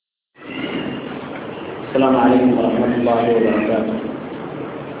السلام عليكم ورحمة الله وبركاته.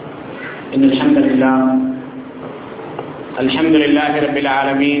 إن الحمد لله رب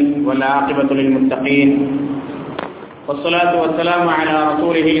العالمين والعاقبة للمتقين والصلاة والسلام على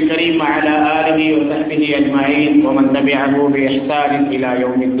رسوله الكريم وعلى آله وصحبه أجمعين ومن تبعه بإحسان إلى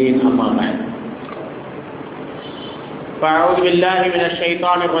يوم الدين. أما بعد، فأعوذ بالله من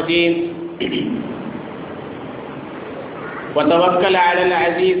الشيطان الرجيم. وتوكل على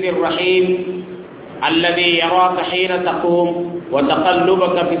العزيز الرحيم الذي يراك حين تقوم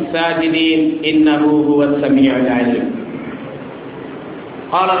وتقلبك في الساجدين إنه هو السميع العليم.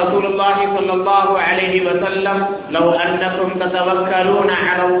 قال رسول الله صلى الله عليه وسلم: لو أنكم تتوكلون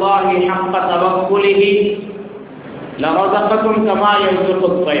على الله حق توكله لرزقكم كما يرزق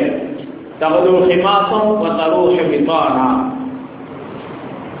الطير تغدو خماصا وتروح بطانا.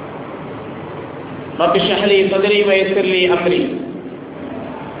 رب اشرح لي صدري ويسر لي أمري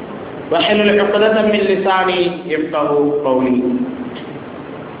واحلل عقدة من لساني يفقهوا قولي.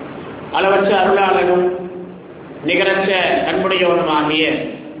 அளவற்ற அருளாளனும் நிகரற்ற அன்புடையவனுமாகிய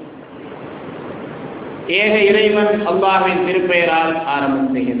ஏக இறைவன் அல்லாஹ்வின் திருப்பெயரால் ஆரம்பம்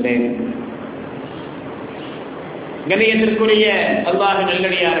செய்கின்றேன். கண்ணியத்திற்குரிய அல்லாஹ்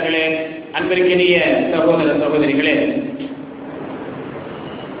நல்லடியார்களே, அன்பிற்கினிய சகோதர சகோதரிகளே,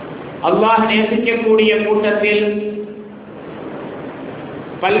 அல்லாஹ் நேசிக்கக்கூடிய கூட்டத்தில்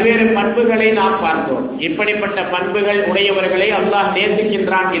பல்வேறு பண்புகளை நாம் பார்த்தோம். இப்படிப்பட்ட பண்புகள் உடையவர்களை அல்லாஹ்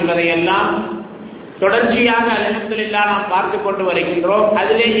நேசிக்கின்றான் என்பதையெல்லாம் தொடர்ச்சியாக அல்ஹம்துலில்லாஹ் நாம் பார்த்து கொண்டு வருகின்றோம்.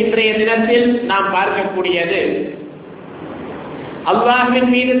 அதிலே இன்றைய தினத்தில் நாம் பார்க்கக்கூடியது அல்லாஹ்வின்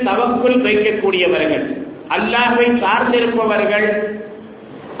மீது தவக்குல் வைக்கக்கூடியவர்கள், அல்லாஹ்வை சார்ந்திருப்பவர்கள்,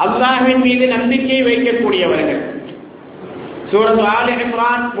 அல்லாஹ்வின் மீது நம்பிக்கை வைக்கக்கூடியவர்கள். சூரத் ஆல்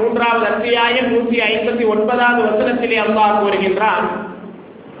இம்ரான் 3வது அத்தியாயம் 159வது வசனத்திலே அல்லாஹ் கூறுகின்றான்: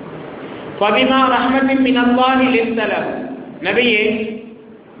 ஃபபிமா ரஹ்மத்தின் மினல்லாஹி லின்தலஹ். நபியே,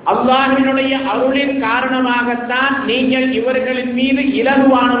 அல்லாஹ்வினுடைய அருளின் காரணமாகத்தான் நீங்கள் இவர்களின் மீது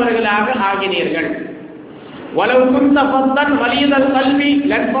இலகுவானவர்களாக ஆகினீர்கள். வலவ் குன்த ஃபத்தன் வலீதல் கல்வி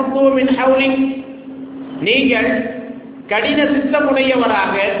லன்ஃபத்து மின் ஹவ்லிக். நீங்கள் கடின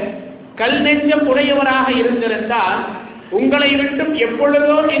சித்தமுடையவராக, கல் நெஞ்சம் உடையவராக இருந்திருந்தால் உங்களை விட்டும்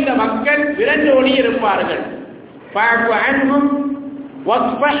எப்பொழுதும் இந்த மக்கள் விரண்டோடி இருப்பார்கள். ஃபஅஃபு அன்ஹும்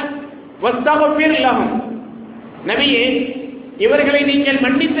வஸ்ஃபஹ் வஸ்தக்ஃபிர் லஹும். நபியே, இவர்களை நீங்கள்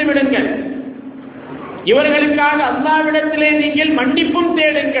மன்னித்து விடுங்கள், இவர்களுக்காக அல்லாஹ்விடத்திலே நீங்கள் மன்னிப்பும்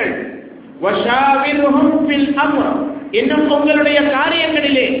தேடுங்கள். வஷாவிர்ஹும் ஃபில் அம்ர். இன்னும் உங்களுடைய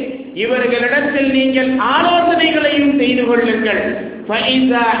காரியங்களிலே இவர்களிடத்தில் நீங்கள் ஆலோசனைகளையும் செய்து கொள்ளுங்கள்.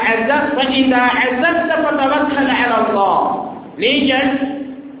 ஃபஇதா அஸப்த ஃபதவக்கல் அலல்லாஹ். நீங்கள்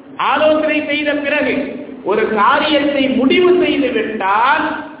ஆலோசனை செய்த பிறகு ஒரு காரியத்தை முடிவு செய்து விட்டால்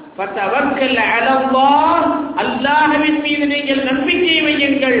ஃபதவக்கல் அலல்லாஹ், அல்லாஹ்வின் மீது நீங்கள் நம்பிக்கை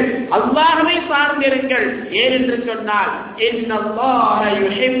வையுங்கள், அல்லாஹ்வை சார்ந்திருங்கள். ஏனென்று சொன்னால் இன்னல்லாஹ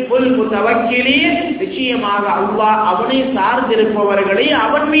யுஹிப்புல் முதவக்கிலீன். நிச்சயமாக அல்லாஹ் அவனை சார்ந்திருப்பவர்களை,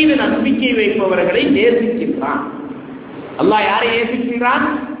 அவன் மீது நம்பிக்கை வைப்பவர்களை நேசிக்கின்றான். அல்லாஹ் யாரை நேசிக்கின்றான்?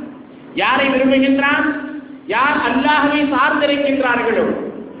 யாரை விரும்புகின்றான்? யார் அல்லாஹ்வை சார்ந்திருக்கின்றார்களோ,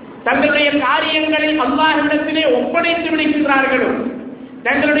 தங்களுடைய காரியங்களை அல்லாஹ்விடத்திலே ஒப்படைத்து விடுகின்றார்களோ,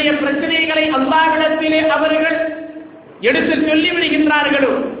 தங்களுடைய பிரச்சனைகளை அல்லாஹ்விடத்திலே அவர்கள் எடுத்து சொல்லி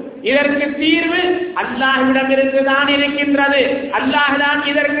விடுகின்றார்களோ, இதற்கு தீர்வு அல்லாஹ்விடமிருந்து தான் இருக்கின்றது, அல்லாஹ் தான்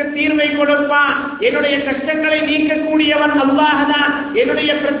இதற்கு தீர்வை கொடுப்பான், என்னுடைய கஷ்டங்களை நீக்கக்கூடியவன் அல்லாஹ் தான்,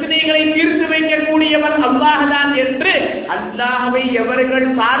 என்னுடைய பிரச்சனைகளை தீர்த்து வைக்கக்கூடியவன் அல்லாஹ் தான் என்று அல்லாஹ்வை எவர்கள்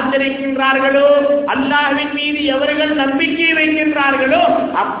சார்ந்திருக்கின்றார்களோ, அல்லாஹ்வின் மீது எவர்கள் நம்பிக்கை வைக்கின்றார்களோ,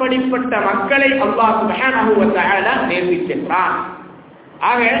 அப்படிப்பட்ட மக்களை அல்லாஹ் சுப்ஹானஹு வ தஆலா நேசிக்கின்றான்.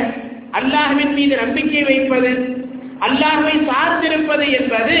 ஆக அல்லாஹ்வின் மீது நம்பிக்கை வைப்பது, அல்லாஹ்வை சார்ந்திருப்பது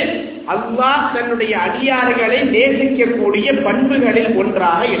என்பது அல்லாஹ் தன்னுடைய அடியார்களை நேசிக்கக்கூடிய பண்புகளில்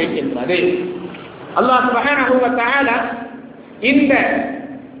ஒன்றாக இருக்கின்றது. அல்லாஹ் சுப்ஹானஹு வ தஆலா இந்த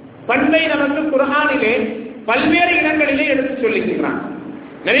பண்பை நமக்கு குர்ஆனிலே பல்வேறு இடங்களிலே எடுத்து சொல்லுகிறான்.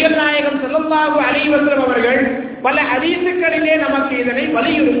 நபிகள் நாயகம் ஸல்லல்லாஹு அலைஹி வஸல்லம் அவர்கள் பல ஹதீஸுகளிலே நமக்கு இதனை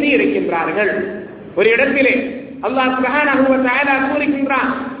வலியுறுத்தி இருக்கின்றார்கள். ஒரு இடத்திலே அல்லாஹ் சுப்ஹானஹு வ தஆலா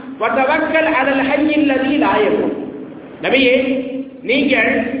கூறுகின்றான்: வதவக்கல் அலல் ஹய்யில் லதீ லா யமூத். நபியே,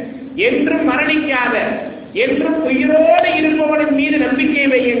 நீங்கள் என்றும் மரணிக்காத, என்றும் உயிரோடு இருப்பவனின் மீது நம்பிக்கை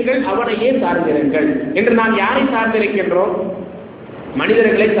வையுங்கள், அவனையே சார்ந்திருங்கள். என்று நாம் யாரை சார்ந்திருக்கின்றோம்?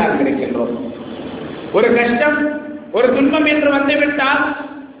 மனிதர்களை சார்ந்திருக்கின்றோம். ஒரு கஷ்டம், ஒரு துன்பம் என்று வந்துவிட்டால்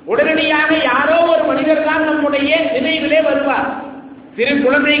உடனடியாக யாரோ ஒரு மனிதர் தான் நம்முடைய நினைவிலே வருவார். சிறு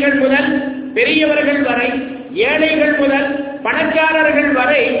குழந்தைகள் முதல் பெரியவர்கள் வரை, ஏழைகள் முதல் பணக்காரர்கள்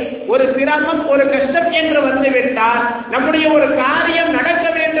வரை ஒரு சிரமம், ஒரு கஷ்டம் என்று வந்துவிட்டால், நம்முடைய ஒரு காரியம் நடக்க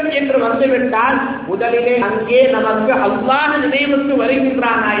வேண்டும் என்று வந்துவிட்டால், முதலிலே அங்கே நமக்கு அல்லாஹ் நினைவுக்கு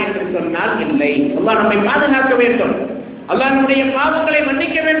வருகின்றானா என்று சொன்னால் இல்லை. அல்லாஹ் நம்மை பாதுகாக்க வேண்டும், அல்லாஹ் நம்முடைய பாவங்களை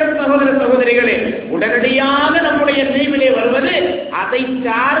மன்னிக்க வேண்டும். சகோதர சகோதரிகளே, உடனடியாக நம்முடைய நினைவிலே வருவது அதை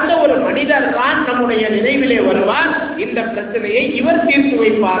சார்ந்த ஒரு மனிதர் தான் நம்முடைய நினைவிலே வருவார். இந்த பிரச்சனையை இவர் தீர்த்து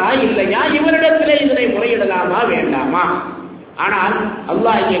வைப்பாரா இல்லையா, இவரிடத்திலே இதனை முறையிடலாமா வேண்டாமா? ஆனால்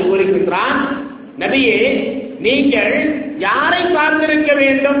அல்லாஹ் இங்கே கூறுகின்றான், நபியே நீங்கள் யாரை சார்ந்திருக்க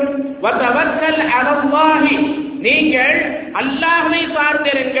வேண்டும்? வதவக்கல் அலல்லாஹி, நீங்கள் அல்லாஹ்வை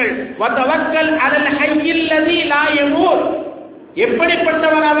சார்ந்திருங்கள். வதவக்கல் அலல் ஹய்யில் லதீ லா யமூத்,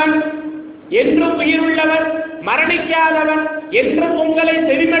 எப்படிப்பட்டவர் அவன்? என்றும் உயிருள்ளவன், மரணிக்காதவன், என்றும் உங்களை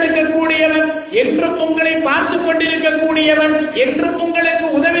செவிமடுக்கக்கூடியவன், என்றும் உங்களை பார்த்து கொண்டிருக்கக்கூடியவன், என்றும் உங்களுக்கு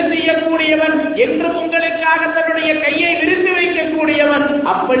உதவி செய்யக்கூடியவன், என்றும் உங்களுக்காக தன்னுடைய கையை விரித்து வைக்கக்கூடியவன்.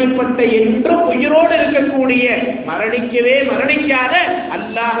 அப்படிப்பட்ட என்றும் உயிரோடு இருக்கக்கூடிய, மரணிக்கவே மரணிக்காத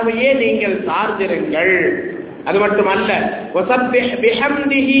அல்லாஹ்வையே நீங்கள் சார்ந்திருங்கள். அது மட்டுமல்ல, வஸப்பிஹ்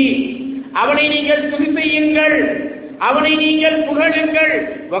பிஹம்திஹி, அவனை நீங்கள் துதி செய்யுங்கள், அவனை நீங்கள் புகழுங்கள்.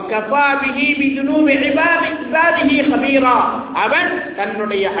 வகஃபா பிஹி பிதுனூபி இபாதிஹி கபீரா, அவன்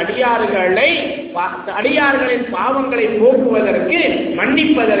தன்னுடைய அடியார்களின் பாவங்களை போக்குவதற்கு,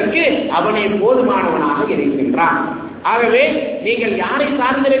 மன்னிப்பதற்கு அவனே போதுமானவனாக இருக்கின்றான். ஆகவே நீங்கள் யாரை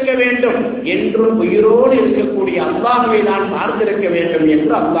சார்ந்திருக்க வேண்டும்? என்றும் உயிரோடு இருக்கக்கூடிய அல்லாஹ்வை தான் சார்ந்திருக்க வேண்டும்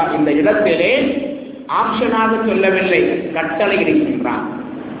என்று அல்லாஹ் இந்த இடத்திலே ஆப்ஷனாக சொல்லவில்லை, கட்டளை இருக்கின்றான்.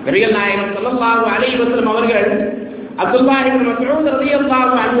 நபிகள் நாயகம் ஸல்லல்லாஹு அலைஹி வஸல்லம் அவர்கள் அப்துல்லாஹ் இப்னு மஸ்ஊத்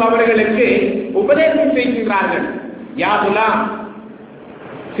ரலியல்லாஹு அன்ஹு அவர்களுக்கு உபதேசம் செய்கிறார்கள். யா குலாம்,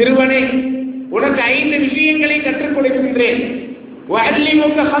 சிறுவனே, உனக்கு 5 விஷயங்களை கற்றுக் கொடுக்கின்றேன்.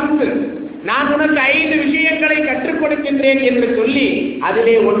 வஅல்லிமுக ஹம்ஸ், நான் உனக்கு 5 விஷயங்களை கற்றுக் கொடுக்கின்றேன் என்று சொல்லி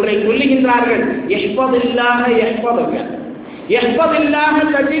அதிலே ஒன்றை சொல்லுகின்றார்கள். யஹ்ஃபதில்லாஹ யஹ்ஃபதுக, யஹ்ஃபதில்லாஹ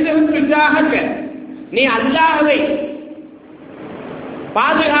தஜிதுஹு துஜாஹக, நீ அல்லாஹ்வை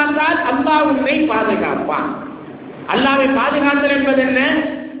பாதுகாத்தால் அல்லாஹ் உன்னை பாதுகாப்பான். அல்லாஹ்வை பாதுகாத்தல் என்பது என்ன?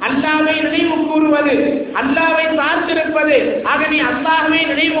 அல்லாஹ்வை நினைவு கூறுவது, அல்லாஹ்வை சார்ந்திருப்பது. ஆக நீ அல்லாஹ்வை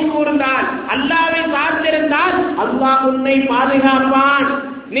நினைவு கூர்ந்தால், அல்லாஹ்வை சார்ந்திருந்தால் அல்லாஹ் உன்னை பாதுகாப்பான்.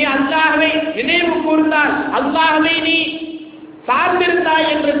 நீ அல்லாஹ்வை நினைவு கூர்ந்தால், அல்லாஹ்வை நீ சார்ந்திருந்தாய்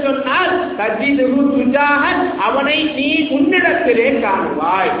என்று சொன்னால் தஜிதுஹு துஜாஹக், அவனை நீ உன்னிடத்திலே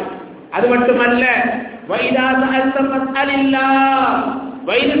காணுவாய். அது மட்டுமல்ல, வைதா சஅல்த ஃபஸ்அலில்லாஹ்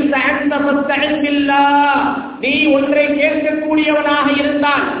வைதா ஸ்தஅன்த ஃபஸ்தஇன் பில்லாஹ், நீ ஒன்றை கேட்கக்கூடியவனாக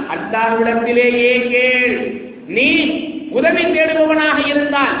இருந்தால் அல்லாஹ்விடத்திலேயே கேள். நீ உதவி தேடுபவனாக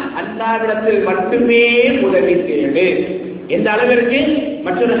இருந்தால் அல்லாஹ்விடத்தில் மட்டுமே உதவி தேடு. எந்த அளவிற்கு?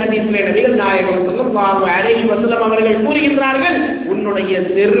 மற்றொரு ஹதீஸிலே நபிகள் நாயகம் ஸல்லல்லாஹு அலைஹி வஸல்லம் அவர்கள் கூறுகின்றார்கள், உன்னுடைய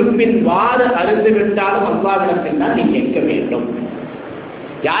செருப்பின் வாறு அறுந்து விட்டாலும் அல்லாஹ்விடத்தில் தான் நீ கேட்க வேண்டும்.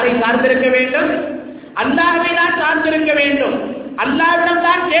 யாரை சார்ந்திருக்க வேண்டும்? அல்லாஹ்வை தான் சார்ந்திருக்க வேண்டும், அல்லாஹ்விடம்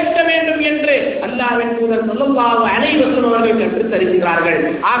தான் கேட்க வேண்டும் என்று அல்லாஹ்வின் தூதர் ஸல்லல்லாஹு அலைஹி வஸல்லம் அவர்கள் கற்றுத் தருகிறார்கள்.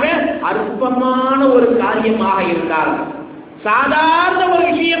 ஆக அற்பமான ஒரு காரியமாக இருந்தால், சாதாரண ஒரு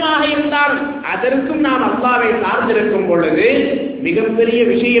விஷயமாக இருந்தால், அதற்கும் நாம் அல்லாஹ்வை சார்ந்திருக்கும் பொழுது மிகப்பெரிய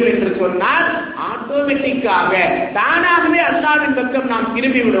விஷயம் என்று சொன்னால் ஆட்டோமேட்டிக்காக தானாகவே அல்லாஹ்வின் பக்கம் நாம்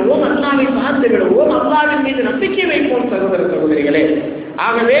திரும்பி விடுவோம், அல்லாஹ்வை சார்ந்து விடுவோம், அல்லாஹ்வின் மீது நம்பிக்கை வைப்போம். சகோதர சகோதரிகளே,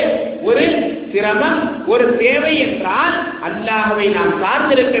 ஆகவே ஒரு சிரமம், ஒரு தேவை என்றால் அல்லாஹ்வை நாம்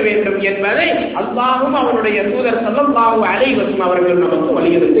சார்ந்திருக்க வேண்டும் என்பதை அல்லாஹ்வும் அவருடைய தூதர் ஸல்லல்லாஹு அலைஹி வஸல்லம் அவர்கள் நமக்கு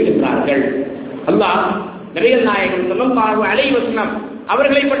வலியுறுத்துகின்றார்கள். அல்லாஹ் நபிகள் நாயகம் ஸல்லல்லாஹு அலைஹி வஸல்லம்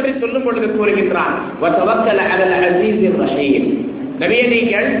அவர்களை பற்றி சொல்லும் பொழுது கூறுகின்றான், வதவக்கல் அலல் அஸீஸிர் ரஹீம், நபியே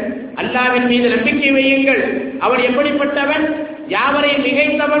நீங்கள் அல்லாஹ்வின் மீது நம்பிக்கை வையுங்கள். அவன் எப்படிப்பட்டவன்? யாவரை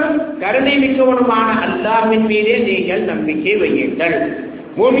மிகைத்தவனும் கருணை மிக்கவனுமான அல்லாஹ்வின் மீதே நீங்கள் நம்பிக்கை வையுங்கள்.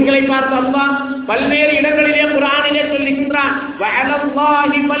 மூமின்களை பார்த்து அல்லாஹ் பல்வேறு இடங்களிலே குர்ஆனிலே சொல்லுகின்றான்,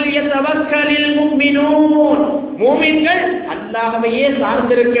 வஅலல்லாஹி ஃபல்யதவக்கலில் முஃமினூன், மூமின்கள் அல்லாஹ்வையே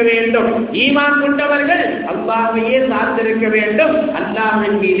சார்ந்திருக்க வேண்டும். ஈமான் கொண்டவர்கள் அல்லாஹ்வையே சார்ந்திருக்க வேண்டும்,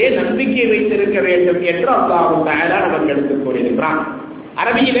 அல்லாஹ்வின் மீதே நம்பிக்கை வைத்திருக்க வேண்டும் என்று அல்லாஹ் தஆலா நமக்கு எடுத்துக் கூறுகின்றான்.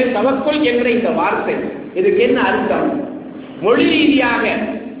 அரபியிலே தவக்குல் என்ற இந்த வார்த்தை, இதுக்கு என்ன அர்த்தம்? மொழி ரீதியாக,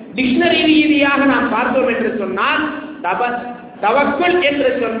 டிக்ஷனரி ரீதியாக நாம் பார்த்தோம் என்று சொன்னால், தவக்குல்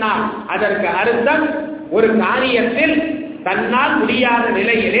என்று சொன்னால் அதற்கு அர்த்தம் ஒரு காரியத்தில் தன்னால் முடியாத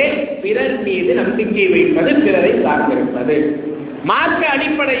நிலையிலே பிறர் மீது நம்பிக்கை வைப்பது, பிறரை சார்ந்திருப்பது. மார்க்க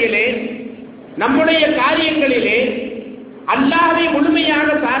அடிப்படையிலே நம்முடைய காரியங்களிலே அல்லாஹ்வை முழுமையாக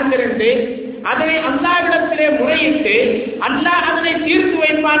சார்ந்திருந்து அதனை அல்லாஹ்விடத்திலே முறையிட்டு அல்லாஹ் அதனை தீர்த்து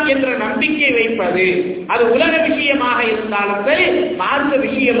வைப்பான் என்ற நம்பிக்கை வைப்பது, அது உலக விஷயமாக இருந்தாலும் சரி மார்க்க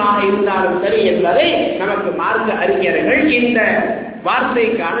விஷயமாக இருந்தாலும் சரி என்பதை நமக்கு மார்க்க அறிஞர்கள் இந்த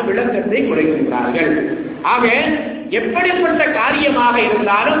வார்த்தைக்கான விளக்கத்தை கொடுக்கின்றார்கள். ஆக எப்படிப்பட்ட காரியமாக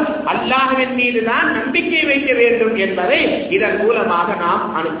இருந்தாலும் அல்லாஹ்வின் மீதுதான் நம்பிக்கை வைக்க வேண்டும் என்பதை இதன் மூலமாக நாம்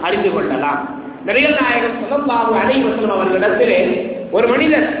அறிந்து கொள்ளலாம். நபிகள் நாயகம் ஸல்லல்லாஹு அலைஹி வஸல்லம் அவர்களிடத்திலே ஒரு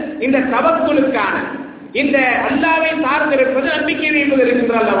மனிதர் இந்த தவக்குலுக்கான, இந்த அல்லாஹ்வை சார்ந்திருப்பது நம்பிக்கை வைப்பது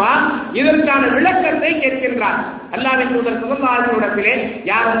இருக்கின்ற அல்லவா, இதற்கான விளக்கத்தை கேட்கின்றார். அல்லாஹ்வின் தூதர் ஸல்லல்லாஹு அலைஹி வஸல்லம்,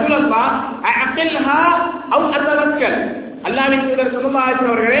 யா ரசூலல்லாஹ் அஅகில்ஹா அவ் அதவக்கல், அல்லாஹ்வின் தூதர் ஸல்லல்லாஹு அலைஹி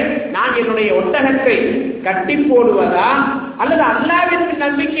வஸல்லம் அவர்களே, நான் என்னுடைய ஒட்டகத்தை கட்டி போடுவதா அல்லது அல்லாஹ்வின்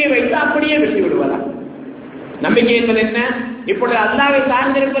நம்பிக்கை வைத்து அப்படியே வெட்டி விடுவதா? நம்பிக்கை என்பது என்ன? இப்பொழுது அல்லாஹ்வை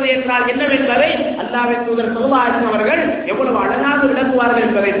சார்ந்திருப்பது என்றால் என்னவென்பதை அல்லாஹ்வின் தூதர் ஸல்லல்லாஹு அலைஹி வஸல்லம் அவர்கள் எவ்வளவு அழகாக விளக்குவார்கள்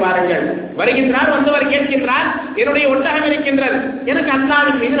என்பதை பாருங்கள். வருகின்றார், வந்தவர் கேட்கின்றார், என்னுடைய ஒட்டகம் இருக்கின்றது, எனக்கு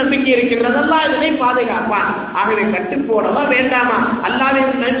அல்லாஹ்வின் மீது நம்பிக்கை இருக்கின்றது, அல்லாஹ் இதனை பாதுகாப்பான், ஆகவே கட்டி போடவா வேண்டாமா?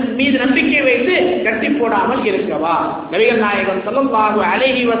 அல்லாஹ்வின் மீது நம்பிக்கை வைத்து கட்டி போடாமல் இருக்கவா? நபிகள் நாயகம் ஸல்லல்லாஹு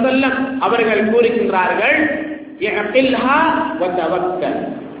அலைஹி வஸல்லம் அவர்கள் கூறுகின்றார்கள், இஅகில்ஹா வ தவக்கல்,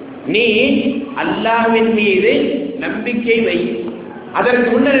 நீ அல்லாஹ்வின் மீது நம்பிக்கை வை, அதற்கு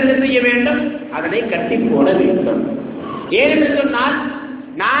முன்னர் என்ன செய்ய வேண்டும்? அதனை கட்டி போட வேண்டும். ஏனென்று சொன்னால்,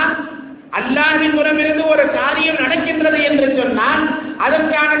 நாம் அல்லாஹ்வின் புறமிருந்து ஒரு காரியம் நடக்கின்றது என்று சொன்னால்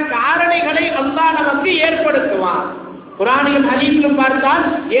அதற்கான காரணிகளை அல்லாஹ் நமக்கு ஏற்படுத்துவான். குர்ஆனிலும் ஹதீஸிலும் பார்த்தால்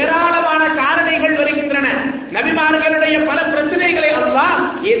ஏராளமான காரணிகள் வருகின்றன. நபிமார்களுடைய பல பிரச்சனைகளை அல்லாஹ்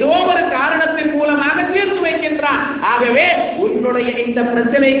ஏதோ ஒரு காரணத்தின் மூலமாக தீர்த்து வைக்கின்றான். ஆகவே உன்னுடைய இந்த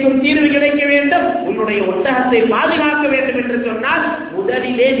பிரச்சனைக்கும் தீர்வு கிடைக்க வேண்டும், உன்னுடைய ஒட்டகத்தை பாதுகாக்க வேண்டும் என்று சொன்னால்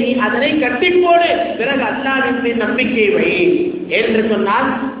முதலிலே நீ அதனை கட்டிப்போடு, பிறகு அல்லாஹ்வின் மீது நம்பிக்கை வை என்று சொன்னால்,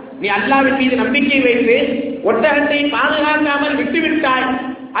 நீ அல்லாஹ்வின் மீது நம்பிக்கை வைத்து ஒட்டகத்தை பாதுகாக்காமல் விட்டுவிட்டாய்,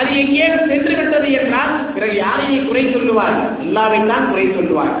 அது எங்கே சென்று விட்டது என்றால் பிறகு யாரையை குறை சொல்லுவார்? அல்லாஹ்வை தான் குறை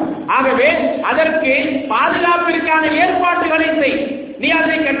சொல்லுவார். ஆகவே அதற்கு பாதுகாப்பிற்கான ஏற்பாடுகளை செய், நீ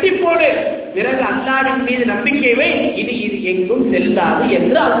அதை கட்டி போடு, பிறகு அல்லாஹ்வின் மீது நம்பிக்கை வை, இது எங்கும் செல்லாது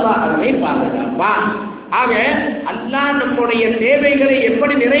என்று அல்லாஹ் அதனை பாதுகாப்பான். ஆக அல்லாஹ் நம்முடைய தேவைகளை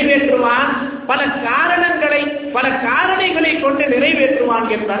எப்படி நிறைவேற்றுவான்? பல காரணிகளை கொண்டு நிறைவேற்றுவான்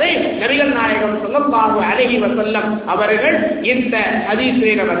என்பதை நபிகள் நாயகம் ஸல்லல்லாஹு அலைஹி வஸல்லம் அவர்கள் இந்த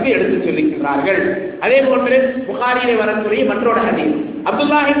ஹதீஸை நமக்கு எடுத்துச் சொல்லுகிறார்கள். அதே போன்று புகாரியிலே வரக்கூடிய மற்றொரு ஹதீஸ்,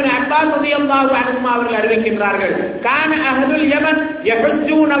 அப்துல்லாஹ் இப்னு அப்பாஸ் ரலியல்லாஹு அன்ஹு அவர்கள் அறிவிக்கின்றார்கள், கான அஹ்லுல் யமன்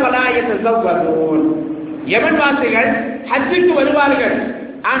யஹஜ்ஜூன வலா யதஸவ்வரூன், யமன் வாசிகள் ஹஜ்ஜுக்கு வருவார்கள்,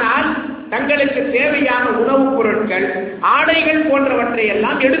 ஆனால் தங்களுக்கு தேவையான உணவுப் பொருட்கள், ஆடைகள் போன்றவற்றை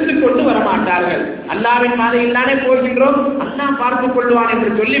எல்லாம் எடுத்துக்கொண்டு வரமாட்டார்கள். அல்லாஹ்வின் பாதையில் தானே போகின்றோம், அல்லாஹ் பார்த்துக் கொள்வான்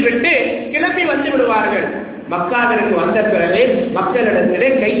என்று சொல்லிவிட்டு கிளம்பி வந்து விடுவார்கள். மக்காவிற்கு வந்த பிறகு மக்களிடத்திலே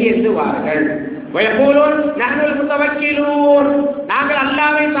கையேந்துவார்கள். நாங்கள்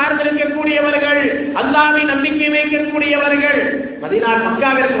அல்லாஹ்வை சார்ந்திருக்கக்கூடியவர்கள், அல்லாஹ்வை நம்பிக்கை வைக்கக்கூடியவர்கள். மதீனா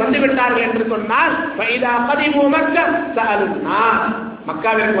மக்காவிற்கு வந்து விட்டார்கள் என்று சொன்னால்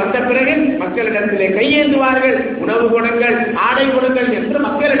மக்காவிற்கு வந்த பிறகு மக்களிடத்திலே கையேந்துவார்கள், உணவு கொடுங்கள், ஆடை கொடுங்கள் என்று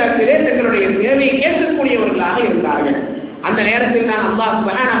மக்களிடத்திலே தங்களுடைய தேவையை கேட்கக்கூடியவர்களாக இருந்தார்கள். அந்த நேரத்தில் தான் அல்லாஹ்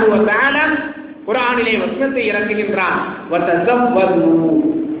சுப்ஹானஹு வ தஆலா குர்ஆனிலே வசனத்தை இறக்குகின்றான்,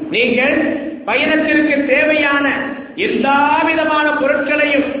 நீங்கள் பயணத்திற்கு தேவையான எல்லா விதமான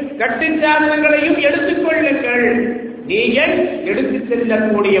பொருட்களையும் கட்டுச்சாதனங்களையும் எடுத்துக் கொள்ளுங்கள். நீங்கள் எடுத்துச்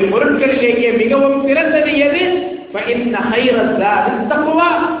செல்லக்கூடிய பொருட்களிலேயே மிகவும் சிறந்தது எது?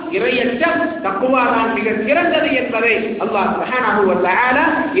 இறையச்சம், தக்வா தான் மிக சிறந்தது என்பதை அல்லாஹ் சுப்ஹானஹு வ தஆலா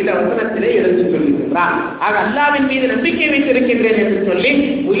இந்த வசனத்திலே எடுத்துச் சொல்லுகின்றான். ஆக அல்லாஹ்வின் மீது நம்பிக்கை வைத்திருக்கின்றேன் என்று சொல்லி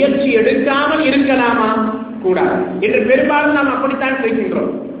முயற்சி எடுக்காமல் இருக்கலாமா? கூடாது. இன்று பெரும்பாலும் நாம் அப்படித்தான்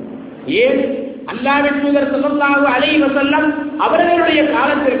செய்கின்றோம். ஏன்? அல்லாஹ்வின் தூதர் ஸல்லல்லாஹு அலைஹி வஸல்லம் அவர்களுடைய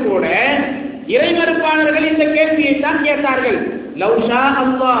காலத்தில் கூட இறைமறுப்பாளர்கள் இந்த கேள்வியை தான் கேட்டார்கள். லவ் ஷா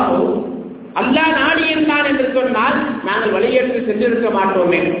அல்லாஹ், அல்லாஹ் நாடி இருந்தான் என்று சொன்னால் நாங்கள் வழியேற்று சென்றிருக்க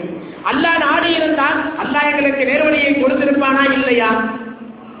மாட்டோமே. அல்லாஹ் நாடி இருந்தால் அல்லாஹ் எங்களுக்கு நேர்வழியை கொடுத்திருப்பானா இல்லையா?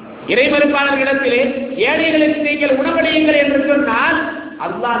 இறைமறுப்பாளர்களிடத்திலே ஏழைகளுக்கு நீங்கள் உணவளியுங்கள் என்று சொன்னால்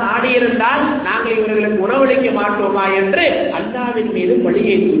அல்லாஹ் நாடி இருந்தால் நாங்கள் இவர்களுக்கு உணவளிக்க மாட்டோமா என்று அல்லாஹ்வின் மீது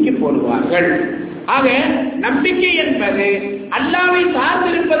பழியை தூக்கி போடுவார்கள். ஆக நம்பிக்கை என்பது, அல்லாஹ்வை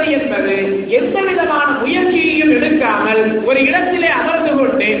சார்ந்திருப்பது என்பது எந்த விதமான முயற்சியையும் எடுக்காமல் ஒரு இடத்திலே அமர்ந்து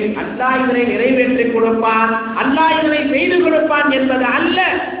கொண்டு அல்லாஹ் இதனை நிறைவேற்றி கொடுப்பான், அல்லாஹ் இதனை செய்து கொடுப்பான் என்பது அல்ல.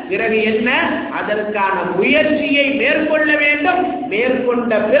 பிறகு என்ன, அதற்கான முயற்சியை மேற்கொள்ள வேண்டும்.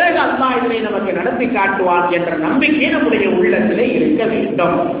 மேற்கொண்ட பிறகு அல்லாஹ் இதனை நமக்கு நடத்தி காட்டுவான் என்ற நம்பிக்கை நம்முடைய உள்ளத்திலே இருக்க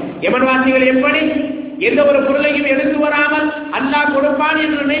வேண்டும். யமன்வாசிகள் எப்படி எந்த ஒரு பொருளையும் எடுத்து வராமல் அல்லாஹ் கொடுப்பான்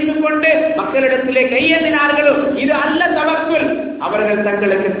என்று நினைத்துக் கொண்டு மக்களிடத்திலே கையேந்தினார்களோ, இது அல்ல தவக்குல். அவர்கள்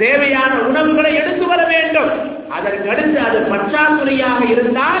தங்களுக்கு தேவையான உணவுகளை எடுத்து வர வேண்டும். அதற்கு அடுத்து அது பற்றாக்குறையாக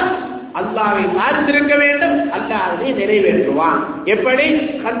இருந்தால் அல்லாஹ்வை சார்ந்திருக்க வேண்டும். அல்லாஹ் அதை நிறைவேற்றுவான். எப்படி?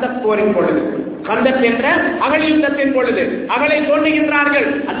 கந்தக் போரின் பொழுது, கந்தக் என்ற அகழ் யுத்தத்தின் பொழுது அகழை தோண்டுகின்றார்கள்.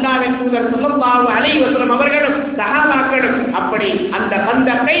 அல்லாஹ்வின் தூதர் ஸல்லல்லாஹு அலைஹி வஸல்லம் அவர்களும் சஹாபாக்களும் அப்படி அந்த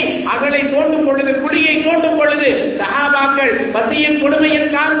கந்தக்கை அகழை தோண்டும் பொழுது, குழியை தோண்டும் பொழுது சஹாபாக்கள் பசியின்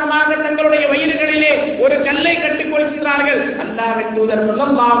கொடுமையின் காரணமாக தங்களுடைய வயிறுகளிலே ஒரு கல்லை கட்டிக் கொள்கிறார்கள். அல்லாஹ்வின் தூதர்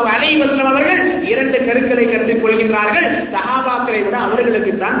ஸல்லல்லாஹு அலைஹி வஸல்லம் அவர்கள் 2 கற்களை கட்டிக் கொள்கிறார்கள். சஹாபாக்களை விட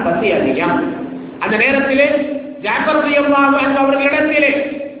அவர்களுக்கு தான் பசி அதிகம். அந்த நேரத்திலே ஜாஃபர் ரலியல்லாஹு அன்ஹு அவர்களிடத்திலே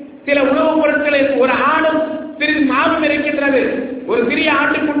சில உணவுப் பொருட்களை, ஒரு ஆடும் சிறிது மாவும் இருக்கின்றது, ஒரு சிறிய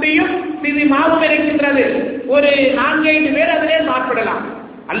ஆட்டுக்குட்டியும் சிறிது மாவும் இருக்கின்றது, ஒரு 4-5 பேர் அதிலே சாப்பிடலாம்.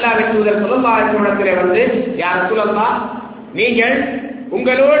 அல்லாஹ்வின் தூதர் ஸல்லல்லாஹு அலைஹி வஸல்லம் வந்து, யா ரசூலல்லாஹ், நீங்கள்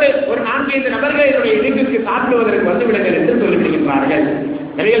உங்களோடு ஒரு 4-5 நபர்களை என்னுடைய வீட்டுக்கு சாப்பிடுவதற்கு வந்துவிடுங்கள் என்று சொல்லிவிடுகின்றார்கள்.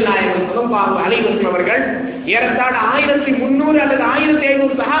 நபிகள் நாயகம் ஸல்லல்லாஹு அலைஹி வஸல்லம் அவர்கள் ஏறத்தாழ 1300 அல்லது 1500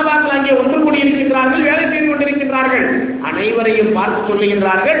 சஹாபாக்கள் அங்கே ஒன்று கூடியிருக்கின்றார்கள், வேலை செய்து கொண்டிருக்கின்றார்கள். அனைவரையும் பார்த்து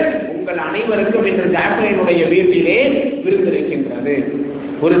சொல்லுகின்றார்கள், உங்கள் அனைவருக்கும் இன்று ஜாஃபரினுடைய வீட்டிலே விருந்திருக்கின்றது.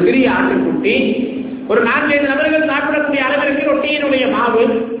 ஒரு சிறிய ஆட்டுக்குட்டி, ஒரு 4-5 நபர்கள் சாப்பிடக்கூடிய அளவிற்கு ரொட்டியினுடைய மாவு,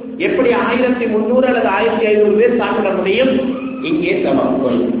 எப்படி 1300 அல்லது 1500 பேர் சாப்பிட முடியும்? இங்கே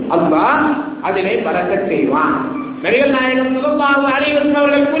தவக்குல். அல்லாஹ் அதிலே பரக்கத் செய்வான். நபிகள் நாயகம் ஸல்லல்லாஹு அலைஹி வஸல்லம்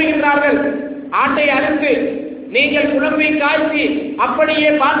அவர்கள் கூறுகின்றார்கள், ஆட்டை அறுத்து நீங்கள் குழம்பை காய்ச்சி அப்படியே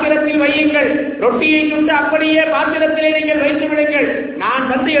பாத்திரத்தில் வையுங்கள், ரொட்டியை சுட்டு அப்படியே பாத்திரத்திலே நீங்கள் வைத்து விடுங்கள், நான்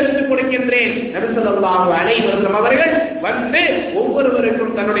வந்து எடுத்துக் கொடுக்கின்றேன். நபி ஸல்லல்லாஹு அலைஹி வஸல்லம் அவர்கள் வந்து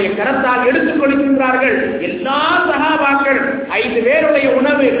ஒவ்வொருவருக்கும் தன்னுடைய கரத்தால் எடுத்துக் கொடுக்கின்றார்கள். எல்லா சஹாபாக்கள் 5 பேருடைய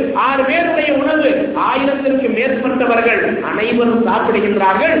உணவு, 6 பேருடைய உணவு, 1000க்கு மேற்பட்டவர்கள் அனைவரும்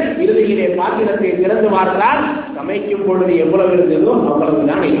சாப்பிடுகின்றார்கள். இறுதியிலே பாத்திரத்தை திறந்து பார்த்தால் சமைக்கும் பொழுது எவ்வளவு இருந்ததோ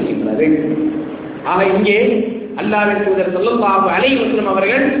அவ்வளவுதான் இருக்கின்றது. ஆக இங்கே அல்லாஹ்வின் தூதர் ஸல்லல்லாஹு அலைஹி வஸல்லம்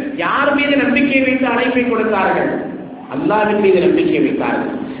அவர்கள் யார் மீது நம்பிக்கை வைத்து அழைப்பை கொடுத்தார்கள்? அல்லாஹ்வின் மீது நம்பிக்கை வைத்தார்கள்.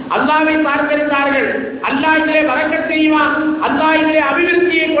 அல்லாஹ்வை பார்த்திருந்தார்கள். அல்லாஹ் இதிலே பரக்கத் செய்வான், அல்லாஹ் இதிலே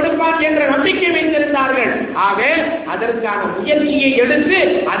அபிவிருத்தியை கொடுப்பான் என்ற நம்பிக்கை வைத்திருந்தார்கள். ஆக அதற்கான முயற்சியை எடுத்து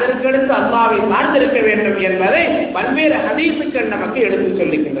அதற்கடுத்து அல்லாஹ்வை சார்ந்திருக்க வேண்டும் என்பதை பல்வேறு ஹதீஸுகள் நமக்கு எடுத்துச்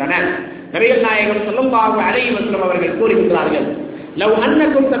சொல்லுகின்றன. நபிகள் நாயகம் ஸல்லல்லாஹு அலைஹி வஸல்லம் அவர்கள் கூறுகின்றார்கள், லவ்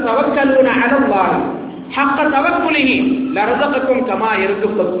அன்னக்கும் ததவக்கலூன அலல்லாஹ் ஹக்க தவக்குலிஹி லரஸகக்கும் கமா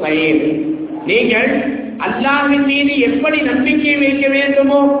யர்ஸுகு ஸைர். நீங்கள் அல்லாஹ்வின் மீது எப்படி நம்பிக்கை வைக்க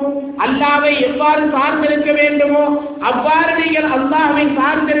வேண்டுமோ, அல்லாஹ்வை எவ்வாறு சார்ந்திருக்க வேண்டுமோ அவ்வாறு நீங்கள் அல்லாஹ்வை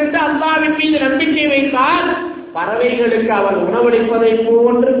சார்ந்திருந்து அல்லாஹ்வின் மீது நம்பிக்கை வைத்தால் பறவைகளுக்கு அவர் உணவளிப்பதை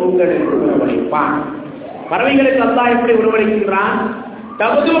போன்று உங்களுக்கு உணவளிப்பான். பறவைகளுக்கு அல்லாஹ் எப்படி உணவளிக்கின்றான்?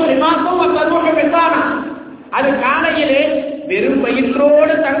 தகுது ஹிமாக்கும் தகுக பெத்தானா, அது காலையிலே வெறும்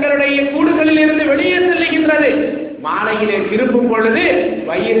வயிற்றோடு தங்களுடைய கூடுகளில் இருந்து வெளியே செல்லுகின்றது. மாலையிலே திரும்பும் பொழுது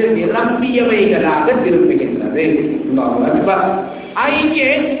வயிறு நிரம்பியவைகளாக திரும்புகின்றது. இங்கே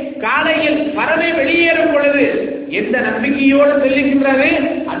காலையில் பறவை வெளியேறும் பொழுது எந்த நம்பிக்கையோடு செல்லுகின்றது?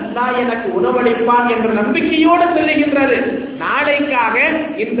 அல்லாஹ் எனக்கு உணவளிப்பான் என்ற நம்பிக்கையோடு செல்லுகின்றது. நாளைக்காக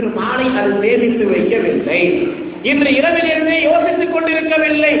இன்று மாலை அது சேமித்து வைக்கவில்லை, இன்று இரவிலிருந்தே யோசித்துக்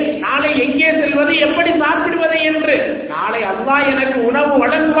கொண்டிருக்கவில்லை நாளை எங்கே செல்வது, எப்படி சாப்பிடுவது என்று. நாளை அல்லாஹ் எனக்கு உணவு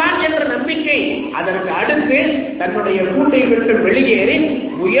வழங்குவான் என்ற நம்பிக்கை. அதற்கு அடுத்து தன்னுடைய கூட்டை விட்டு வெளியேறி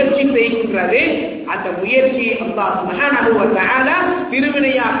முயற்சி செய்கின்றது. அந்த முயற்சி அல்லாஹ் சுப்ஹானஹு வ தஆலா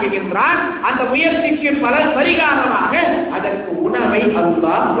திருவினையாக்குகின்றான். அந்த முயற்சிக்கு பரிகாரமாக அதற்கு உணவை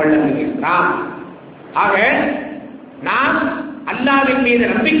அல்லாஹ் வழங்குகின்றான். ஆக நாம் அல்லாஹ்வின் மீது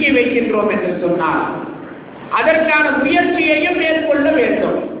நம்பிக்கை வைக்கின்றோம் என்று சொன்னால் அதற்கான முயற்சியையும் மேற்கொள்ள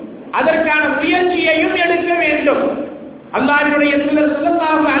வேண்டும், அதற்கான முயற்சியையும் எடுக்க வேண்டும். அல்லாஹ்வுடைய தூதர்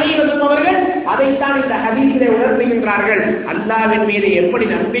ஸல்லல்லாஹு அலைஹி வஸல்லம் அவர்கள் அதைத்தான் இந்த ஹதீஸிலே உணர்த்துகின்றார்கள். அல்லாஹ்வின் மீது எப்படி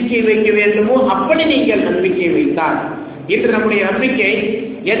நம்பிக்கை வைக்க வேண்டுமோ அப்படி நீங்கள் நம்பிக்கை வைத்தால். இன்று நம்முடைய நம்பிக்கை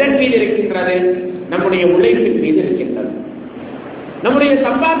எதன் மீது இருக்கின்றது? நம்முடைய உழைப்பின் மீது இருக்கின்றது, நம்முடைய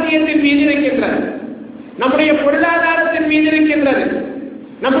சம்பாத்தியத்தின் மீது இருக்கின்றது, நம்முடைய பொருளாதாரத்தின் மீது இருக்கின்றது,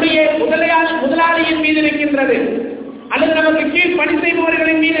 நம்முடைய முதலாளியின் மீது இருக்கின்றது, அல்லது நமக்கு கீழ் பணி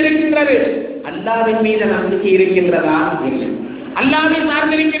செய்பவர்களின் மீது இருக்கின்றது. அல்லாஹ்வின் மீது நம்பிக்கை இருக்கின்றதா? இல்லை. அல்லாஹ்வை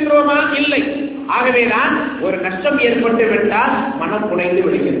சார்ந்திருக்கின்றோமா? இல்லை. ஆகவேதான் ஒரு நஷ்டம் ஏற்பட்டு விட்டால் மனம் குறைந்து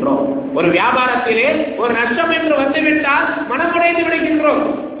விடுகின்றோம். ஒரு வியாபாரத்திலே ஒரு நஷ்டம் என்று வந்துவிட்டால் மனம் குறைந்து விடுகின்றோம்.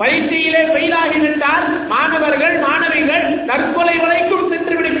 பரீட்சையிலே ஃபெயிலாகிவிட்டால் மாணவர்கள் மாணவிகள் தற்கொலை வரைக்கும்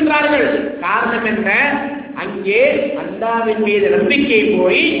சென்று விடுகின்றார்கள். காரணம் என்ன? அங்கே அல்லாஹ்வின் மீது நம்பிக்கை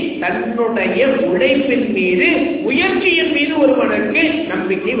போய் தன்னுடைய உழைப்பின் மீது முயற்சியின் மீது ஒருவனுக்கு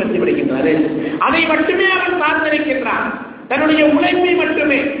நம்பிக்கை வந்து விடுகின்றது. அதை மட்டுமே அவன் சார்ந்திருக்கின்றான். தன்னுடைய உழைப்பை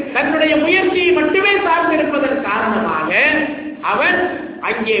மட்டுமே தன்னுடைய முயற்சியை மட்டுமே சார்ந்திருப்பதன் காரணமாக அவன்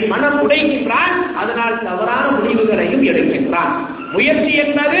அங்கே மனம் உடைகின்றான். அதனால் தவறான முடிவுகளையும் எடுக்கின்றான். முயற்சி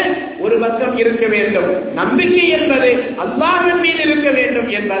என்பது ஒரு பக்கம் இருக்க வேண்டும், நம்பிக்கை என்பது அல்லாஹ்வின் மீது இருக்க வேண்டும்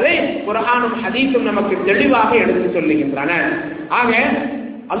என்பதை குர்ஆனும் ஹதீஸும் நமக்கு தெளிவாக எடுத்து சொல்லுகின்றன. ஆக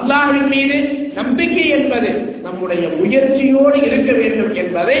அல்லாஹ்வின் மீது நம்பிக்கை என்பது நம்முடைய முயற்சியோடு இருக்க வேண்டும்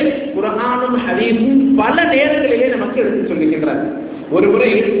என்பதை குர்ஆனும் ஹதீஸும் பல நேரங்களிலே நமக்கு எடுத்து சொல்லுகின்றன. ஒரு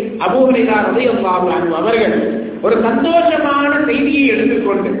முறை அபூ ஹுரைரா ரலியல்லாஹு அன்ஹு அவர்கள் ஒரு சந்தோஷமான செய்தியை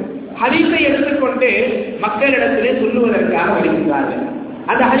எடுத்துக்கொண்டு ஹதீஸை எடுத்துக்கொண்டு மக்களிடத்திலே சொல்லுவதற்காக வருகின்றார்கள்.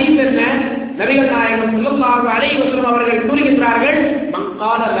 அந்த ஹதீஸ் என்ன? நபிகள் நாயகம் ஸல்லல்லாஹு அலைஹி வஸல்லம் அவர்கள் கூறுகின்றார்கள், மன்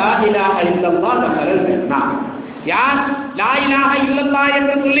கால லா இலாஹ இல்லல்லாஹ் தஹலல் ஜன்னah. யார் லா இலாஹ இல்லல்லாஹ்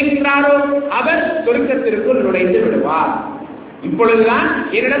என்று சொல்லுகின்றாரோ அவர் சொர்க்கத்திற்குள் நுழைந்து விடுவார். இப்பொழுதுதான்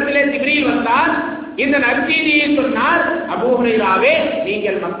என்னிடத்திலே ஜிப்ரீல் வந்தார், இந்த நற்செய்தியை சொன்னார், அபூ ஹுரைராவே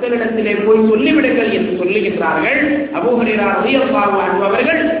நீங்கள் மக்களிடத்திலே போய் சொல்லிவிடுங்கள் என்று சொல்லுகின்றார்கள். அபூ ஹுரைரா ரலியல்லாஹு அன்ஹு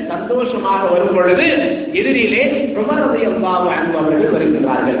அவர்கள் சந்தோஷமாக வரும் பொழுது எதிரிலே உமர் ரலியல்லாஹு அன்ஹு அவர்கள்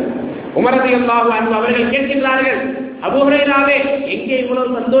வருகிறார்கள். உமர் ரலியல்லாஹு அன்ஹு அவர்கள் கேட்கின்றார்கள், அபூ ஹுரைராவே எங்கே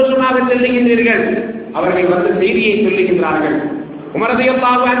இவ்வளவு சந்தோஷமாக செல்லுகின்றீர்கள்? அவர்கள் வந்து செய்தியை சொல்லுகின்றார்கள். உமர்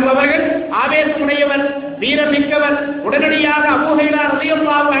ரலியல்லாஹு அன்ஹு அவர்கள் ஆவேசமுடையவர், வீரம் மிக்கவர். உடனடியாக அபூ ஹுரைரா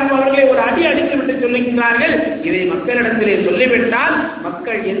ரலியல்லாஹு அன்ஹு அவர்களை ஒரு அடி அடித்து விட்டு சொல்லுகின்றார்கள், இதை மக்களிடத்திலே சொல்லிவிட்டால்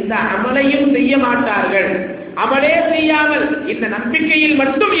மக்கள் எந்த அமலையும் செய்ய மாட்டார்கள், அமலே செய்யாமல் இந்த நம்பிக்கையில்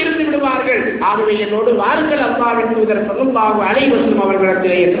மட்டும் இருந்து விடுவார்கள். ஆகவே என்னோடு வாருங்கள் அல்லாஹ்வின் தூதர் ஸல்லல்லாஹு அலைஹி வஸல்லம்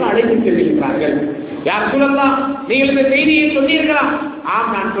அவர்களிடத்திலே என்று அழைத்து செல்லுகின்றார்கள். யா ரசூலல்லாஹ் நீங்கள் இந்த செய்தியை சொன்னீர்களா? ஆம்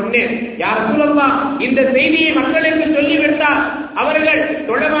நான் சொன்னேன். யா ரசூலல்லாஹ் இந்த செய்தியை மக்களுக்கு சொல்லிவிட்டால் அவர்கள்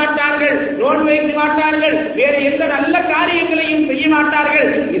தொழ மாட்டார்கள், நோன்பு வைக்க மாட்டார்கள், வேறு எந்த நல்ல காரியங்களையும் செய்ய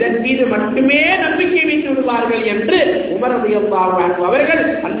மாட்டார்கள், இதன் மீது மட்டுமே நம்பிக்கை வைத்து விடுவார்கள் என்று உமர் ரலியல்லாஹு அன்ஹு அவர்கள்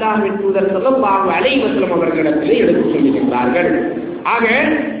அல்லாஹ்வின் தூதர் ஸல்லல்லாஹு அலைஹி வஸல்லம் அவர்களிடத்திலே எடுத்து சொல்லுகின்றார்கள். ஆக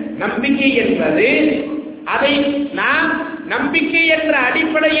நம்பிக்கை என்பது அதை நாம் நம்பிக்கை என்ற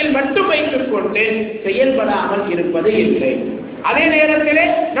அடிப்படையில் மட்டும் வைத்துக் கொண்டு செயல்படாமல் இருப்பது இல்லை. அதே நேரத்திலே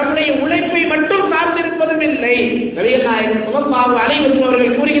நம்முடைய உழைப்பை மட்டும் சார்ந்திருப்பதும் இல்லை. நபிகள் நாயகம் ஸல்லல்லாஹு அலைஹி வஸல்லம்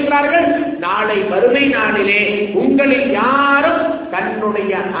அவர்கள் கூறுகின்றார்கள், நாளை மறுமை நாளிலே உங்களில் யாரும்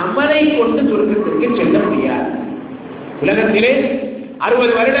தன்னுடைய அமலை கொண்டு சொர்க்கத்திற்கு செல்ல முடியாது. உலகத்திலே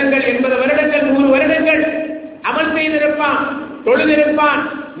 60 வருடங்கள் 80 வருடங்கள் 100 வருடங்கள் அமல் செய்திருப்பான், தொழுதிருப்பான்,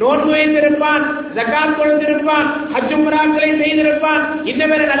 நோன்பு வைத்திருப்பான், ஜகாத் கொடுத்திருப்பான், ஹஜ் உம்ராக்களை செய்திருப்பான்,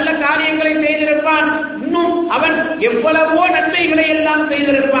 இன்னவேறு நல்ல காரியங்களை செய்திருப்பான், இன்னும் அவன் எவ்வளவோ நன்மைகளை எல்லாம்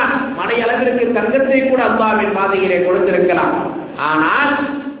செய்திருப்பான், மனையளவிற்கு தங்கத்தை கூட அல்லாஹ்வின் பாதையிலே கொடுத்திருக்கலாம். ஆனால்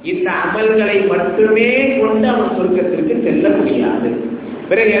இந்த அமல்களை மட்டுமே கொண்டு அவன் சொர்க்கத்திற்கு செல்ல முடியாது.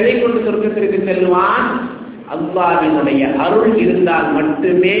 பிறகு எதை கொண்டு சொர்க்கத்திற்கு செல்வான்? அல்லாஹ்வினுடைய அருள் இருந்தால்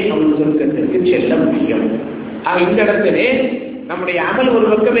மட்டுமே அவன் சொர்க்கத்திற்கு செல்ல முடியும். இந்த இடத்திலே நம்முடைய அமல் ஒரு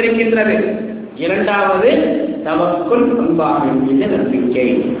பக்கம் இருக்கின்றது. இரண்டாவது தவக்குல், அல்லாஹ்வின் மீது நம்பிக்கை.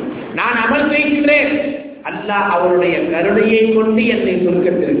 நான் அமல் செய்கின்றேன், அல்லாஹ் அவருடைய கருணையை கொண்டு என்னை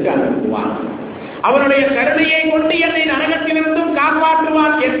சொர்க்கத்திற்கு அனுப்புவான், அவருடைய கருணையை கொண்டு என்னை நரகத்திலிருந்தும்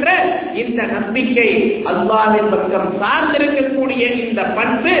காப்பாற்றுவான் என்ற இந்த நம்பிக்கை, அல்லாஹ்வின் பக்கம் சார்ந்திருக்கக்கூடிய இந்த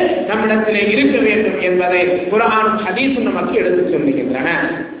பண்பு நம்மிடத்திலே இருக்க வேண்டும் என்பதை குர்ஆனும் ஹதீஸும் நமக்கு எடுத்து சொல்லுகின்றன.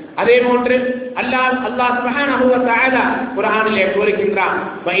 அதே போன்று அல்லாஹ் சுப்ஹானஹு வ தஆலா குர்ஆனிலே கூறுகின்றான்,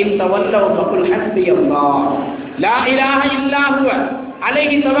 வ இன் தவல்லவ் ஃபகுல் ஹஸ்பியல்லாஹ் லா இலாஹ இல்லா ஹுவ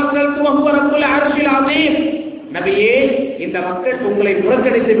அலைஹி தவக்கல்து வ ஹுவ ரப்புல் அர்ஷில் அஸீம். நபியே, இந்த மக்கள் உங்களை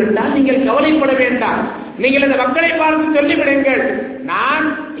புறக்கணித்து விட்டால் நீங்கள் கவலைப்பட வேண்டாம். நீங்கள் இந்த மக்களை பார்த்து சொல்லிவிடுங்கள்,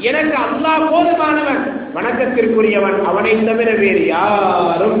 எனக்கு அல்லாஹ் போதுமானவன், வணக்கத்திற்குரியவன் அவனை தவிர வேறு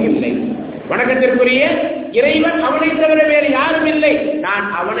யாரும் இல்லை. வணக்கத்திற்குரிய இறைவன் அவனை தவிர வேறு யாரும் இல்லை. நான்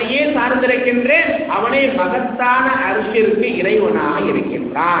அவனையே சார்ந்திருக்கின்றேன். அவனே மகத்தான அர்ஷிற்கு இறைவனாக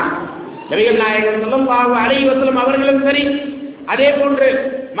இருக்கின்றான். நபிகள் நாயகம் ஸல்லல்லாஹு அலைஹி வஸல்லம் அவர்களும் சரி, அதே போன்று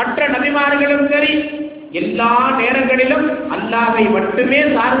மற்ற நபிமார்களும் சரி, எல்லா நேரங்களிலும் அல்லாஹ்வை மட்டுமே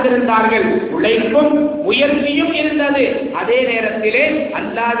சார்ந்திருந்தார்கள். உழைப்பும் முயற்சியும் இருந்தது. அதே நேரத்திலே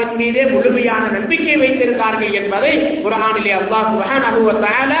அல்லாஹ்வின் மீதே முழுமையான நம்பிக்கை வைத்திருந்தார்கள் என்பதை குர்ஆனிலே அல்லாஹ் சுப்ஹானஹு வ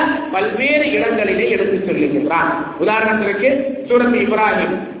தஆலா பல்வேறு இடங்களிலே எடுத்து சொல்லுகின்றான். உதாரணத்திற்கு சூரத்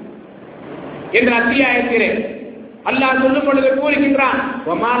இப்ராஹிம் என்ற அத்தியாயத்திலே அல்லாஹ் சொல்லும் பொழுது கூறுகின்றான்,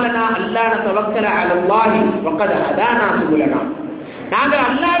 வமாலனா அல்லா நதவக்கல அலல்லாஹி வகத் ஹதானா சுபுலனா. நாங்கள்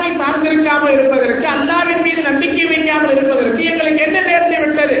அல்லாஹ்வை சார்ந்திருக்காமல் இருப்பதற்கு, அல்லாஹ்வின் மீது நம்பிக்கை வைக்காமல் இருப்பதற்கு எங்களுக்கு என்ன நேர்ந்து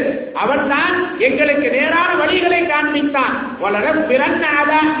விட்டது? அவன் தான் எங்களுக்கு நேரான வழிகளை காண்பித்தான். வலரப்பிரன்ன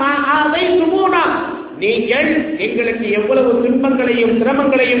அலா மா ஆதைதுமூனா. நீங்கள் எங்களுக்கு எவ்வளவு துன்பங்களையும்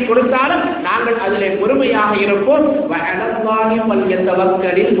சிரமங்களையும் கொடுத்தாலும் நாங்கள் அதிலே பொறுமையாக இருப்போம். வஅலல்லாஹி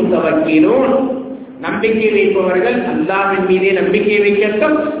ஃபல்யதவக்கலில் முத்தவக்கிலூன். நம்பிக்கை வைப்பவர்கள் அல்லாஹ்வின் மீதே நம்பிக்கை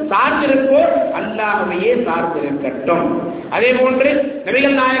வைக்கட்டும், சார்ந்திருப்போர் அல்லாஹ்வையே சார்ந்திருக்கட்டும். அதே போன்று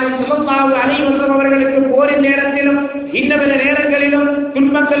நபிகள் நாயகம் ஸல்லல்லாஹு அலைஹி வஸல்லம் அவர்களுக்கு போரின் நேரத்திலும் இன்னும் சில நேரங்களிலும்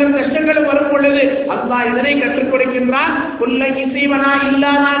துன்பங்களும் கஷ்டங்களும் வரும் பொழுது அல்லாஹ் இதனை கற்றுக் கொடுக்கின்றான். குல்ல யுஸீபனா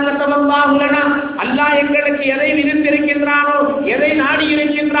இல்லா மா கதபல்லாஹு லனா. அல்லாஹ் எங்களுக்கு எதை விதித்திருக்கின்றானோ, எதை நாடி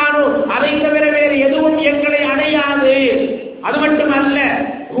இருக்கின்றானோ அதை தவிர வேறு எதுவும் எங்களை அடையாது. அது மட்டுமல்ல,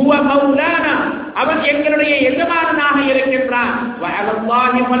 ஹுவ மௌலானா, அவன் எங்களுடைய எஜமானனாக இருக்கின்றான்.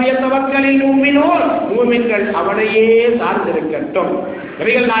 வஅலல்லாஹி ஃபல்யதவக்கலில் முஃமினூன். முஃமின்கள் அவனையே சார்ந்திருக்கட்டும்.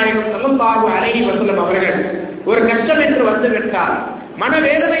 நபிகள் நாயகம் ஸல்லல்லாஹு அலைஹி வஸல்லம் அவர்கள் ஒரு கஷ்டம் என்று வந்துவிட்டார்,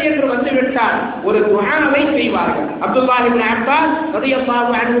 மனவேதனை என்று வந்துவிட்டால் ஒரு துஆவை செய்வார்கள். அப்துல்லாஹ் இப்னு அப்பாஸ்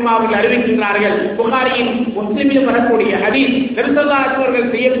ரலியல்லாஹு அன்ஹுமா அவர்கள் அறிவிக்கின்றார்கள், புகாரியின் முஸ்லிமில் வரக்கூடிய ஹதீஸ், நபி ஸல்லல்லாஹு அலைஹி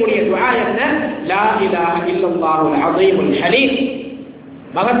வஸல்லம் செய்யக்கூடிய துஆ என்ன? லா இலாஹ இல்லல்லாஹுல் அஸீமுல் ஹலீம்.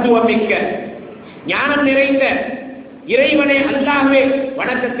 மகத்துவமிக்க ஞானம் நிறைந்த இறைவனே அல்லாஹ்வே,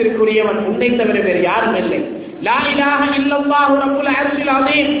 வணக்கத்திற்குரியவன் உன்னை தவிர வேறு யாரும் இல்லை. லா இலாஹ இல்லல்லாஹு ரப்புல் அர்ஷில்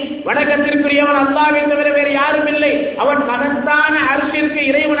அஸீம். வணக்கத்திற்குரியவன் அல்லாஹ்வை தவிர வேறு யாரும் இல்லை. அவன் மகத்தான அர்ஷிற்கு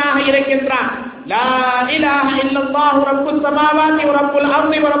இறைவனாக இருக்கின்றான். லா இலாஹ இல்லல்லாஹு ரப்புஸ் ஸமாவாதி வ ரப்புல்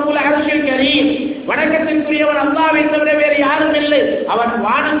அர்தி வ ரப்புல் அர்ஷில் கரீம். வணக்கத்திற்குரியவன் அல்லாஹ்வை தவிர வேறு யாரும் இல்லை. அவன்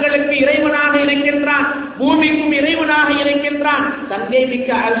வானங்களுக்கு இறைவனாக இருக்கின்றான், பூமிக்கும் இறைவனாக இருக்கின்றான், தன்னை மிக்க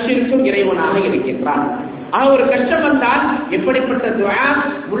அர்ஷிற்கும் இறைவனாக இருக்கின்றான். ஒரு கஷ்டம் வந்தால் எப்படிப்பட்ட துஆ?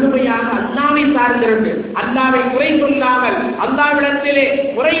 முழுமையாக அல்லாஹ்வை சார்ந்திருந்து, அல்லாஹ்வை குறை சொல்லாமல், அல்லாஹ்விடத்திலே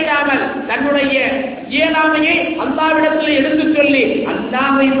முறையிடாமல், தன்னுடைய இயலாமையை அல்லாஹ்விடத்திலே எடுத்துச் சொல்லி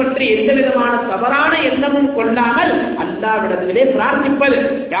அல்லாஹ்வை பற்றி எந்த விதமான தவறான எண்ணமும் கொள்ளாமல் அல்லாஹ்விடத்திலே பிரார்த்திப்பது.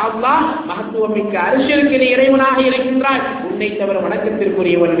 யா அல்லாஹ், மகத்துவமிக்க அர்ஷிற்கு நீ இறைவனாக இருக்கின்றாய், உன்னை தவிர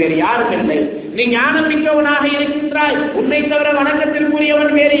வணக்கத்திற்குரியவன் வேறு யாரும் இல்லை. நீ ஞானம் மிக்கவனாக இருக்கின்றாய், உன்னை தவிர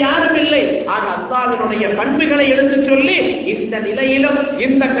வணக்கத்திற்குரியவன் வேறு யாரும் இல்லை. ஆக அல்லாஹ்வினுடைய பண்புகளை எடுத்துச் சொல்லி இந்த நிலையிலும்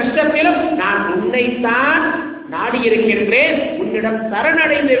இந்த கஷ்டத்திலும் நான் உன்னைத்தான் நாடி இருக்கின்றேன், உன்னிடம்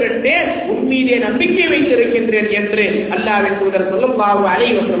சரணடைந்து விட்டேன், உன் மீதே நம்பிக்கை வைத்திருக்கின்றேன் என்று அல்லாஹ்வின் தூதர் ஸல்லல்லாஹு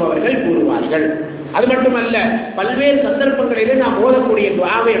அலைஹி வஸல்லம் அவர்கள் கூறுவார்கள். அது மட்டுமல்ல, பல்வேறு சந்தர்ப்பங்களிலே நாம் ஓதக்கூடிய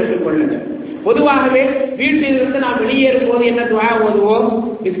துஆவை எடுத்துக் கொள்ளுங்கள். பொதுவாகவே வீட்டிலிருந்து நாம் வெளியேறும் போது என்ன துஆ ஓதுவோம்?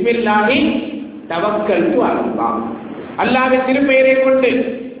 பிஸ்மில்லாஹி தவக்கல்து அலல்லாஹ். அல்லாஹ்வின் திருப்பெயரை கொண்டு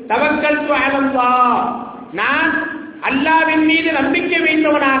தவக்கல்து அலல்லாஹ், நான் அல்லாஹ்வின் மீது நம்பிக்கை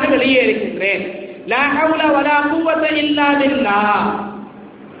வைத்தவனாக வெளியேறுகின்றேன். லா ஹவுல வலா குவத இல்லா பில்லாஹ்.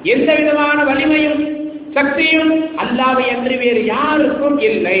 எந்த விதமான வலிமையும் சக்தியும் அல்லாஹ்வை அன்றி வேறு யாருக்கும்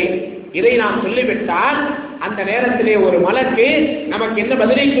இல்லை. இதை நாம் சொல்லிவிட்டால் அந்த நேரத்திலே ஒரு மலக்கு நமக்கு என்ன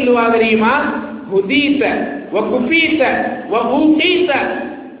பதிலை சொல்லுவா தெரியுமா? ஹுதீத வ குஃபீத வ ஊகீத.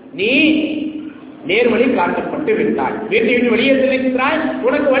 நீ நேர்வழி காட்டப்பட்டு விட்டாய், வீட்டை விட்டு வெளியே செல்கின்றாய்,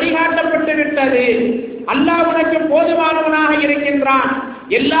 உனக்கு வழிகாட்டப்பட்டு விட்டது. அல்லாஹ் உனக்கு போதுமானவனாக இருக்கின்றான்,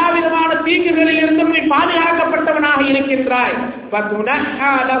 எல்லா விதமான தீங்குகளில் இருந்தும் நீ பாதுகாக்கப்பட்டவனாக இருக்கின்றாய்.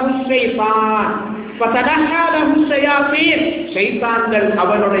 ஷைத்தான்கள்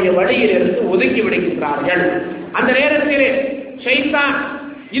அவனுடைய வழியில் இருந்து ஒதுக்கி விடுகின்றார்கள். அந்த நேரத்திலே ஷைத்தான்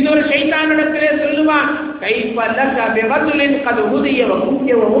இன்னொரு ஷைத்தானிடத்திலே சொல்லுவான்,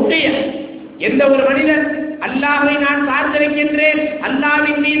 எந்த ஒரு மனிதன் அல்லாஹ்வை நான் சார்ந்திருக்கின்றேன்,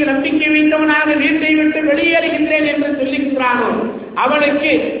 அல்லாஹ்வின் மீது நம்பிக்கை வைத்தவனாக வீட்டை விட்டு வெளியேறுகின்றேன் என்று சொல்லுகிறானோ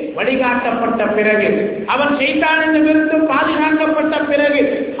அவனுக்கு வழிகாட்டப்பட்ட பிறகு, அவன் ஷைத்தானிடமிருந்து பாதுகாக்கப்பட்ட பிறகு,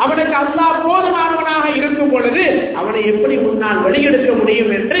 அவனுக்கு அல்லாஹ் போதுமானவனாக இருக்கும் பொழுது அவனை எப்படி முன்னால் வழியெடுக்க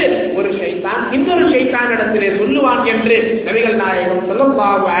முடியும் என்று ஒரு ஷைத்தான் இன்னொரு ஷைத்தானிடத்திலே சொல்லுவான் என்று நபிகள் நாயகம்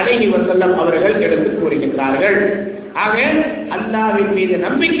ஸல்லல்லாஹு அலைஹி வஸல்லம் அவர்கள் எடுத்து கூறுகின்றார்கள். ஆக அல்லாஹ்வின் மீது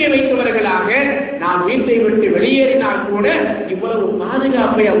நம்பிக்கை வைத்தவர்களாக நாம் வீட்டை விட்டு வெளியேறினால் கூட இவ்வளவு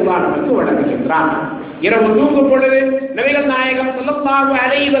பாதுகாப்பை அல்லாஹ் நமக்கு வழங்குகின்றான். இரவு தூங்கும் பொழுது நபிகள் நாயகம் ஸல்லல்லாஹு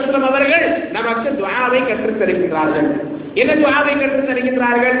அலைஹி வஸல்லம் அவர்கள் நமக்கு துஆவை கற்றுத் தருகிறார்கள். என்ன துஆவை கற்றுத்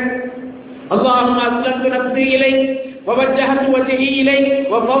தருகிறார்கள்? அல்லாஹும்ம அஸ்லம்து நஃப்ஸி இலைக் ووجهت وجهي إليك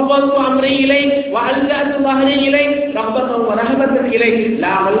وفوضت أمري إليك وألجأت ظهري إليك رغبة ورهبة إليك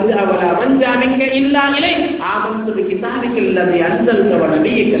لا ملجأ ولا منجا منك إلا إليك آمنت بكتابك الذي أنزلت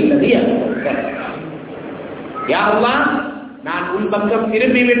ونبيك الذي أرسلت. يا الله, நான் உன் பக்கம்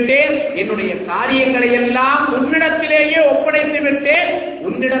திரும்பிவிட்டேன், என்னுடைய காரியங்களை எல்லாம் உன்னிடத்திலேயே ஒப்படைத்து விட்டேன்,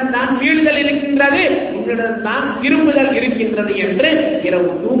 உன்னிடம்தான் வீழ்தல் இருக்கின்றது, உன்னிடம்தான் திரும்புதல் இருக்கின்றது என்று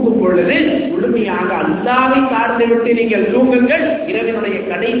இரவு தூங்கும் பொழுது முழுமையாக அல்லாஹ்வை சார்ந்து விட்டு நீங்கள் தூங்குங்கள். இரவினுடைய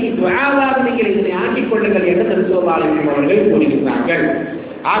கடைசி துஆவாக நீங்கள் இதனை ஆக்கிக் கொள்ளுங்கள் என்று ரசூலுல்லாஹி அவர்கள் கூறுகிறார்கள்.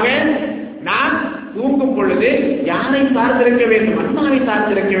 ஆக நான் தூங்கும் பொழுது யாரை சார்ந்திருக்க வேண்டும்? அல்லாஹ்வை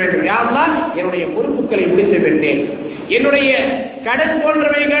சார்ந்திருக்க வேண்டும். யா அல்லாஹ், என்னுடைய பொறுப்புகளை முடித்து விட்டேன், என்னுடைய கடன்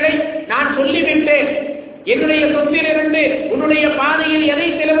போன்றவைகளை நான் சொல்லிவிட்டேன், என்னுடைய சொத்திலிருந்து உன்னுடைய பாதையில் எதை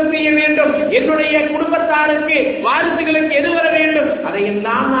செலவு செய்ய வேண்டும், என்னுடைய குடும்பத்தாருக்கு வாரிசுகளுக்கு எது வர வேண்டும்,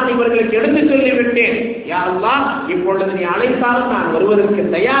 அதையெல்லாம் நான் இவர்களுக்கு எடுத்து சொல்லிவிட்டேன். யா அல்லாஹ், இப்பொழுது நீ அழைத்தாலும் நான் வருவதற்கு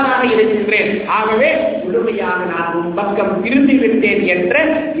தயாராக இருக்கின்றேன். ஆகவே முழுமையாக நான் உன் பக்கம் திரும்பி விட்டேன் என்ற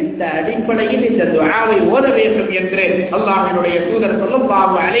இந்த அடிப்படையில் இந்த துஆவை ஓத வேண்டும் என்று அல்லாஹ்வினுடைய தூதர்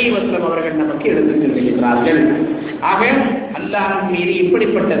ஸல்லல்லாஹு அலைஹி வஸல்லம் அவர்கள் நமக்கு எடுத்துச் சொல்கிறார்கள். ஆக அல்லாஹ்வின் மீது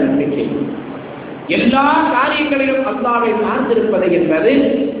இப்படிப்பட்ட நம்பிக்கை, எல்லா காரியங்களிலும் அல்லாஹ்வை சார்ந்திருப்பது என்பது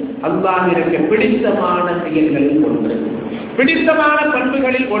அல்லாஹ்விற்கு பிடித்தமான செயல்களில் ஒன்று, பிடித்தமான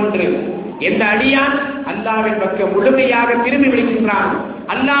பண்புகளில் ஒன்று. எந்த அடியான் அல்லாஹ்வின் பக்கம் முழுமையாக திரும்பி விடுகின்றான்,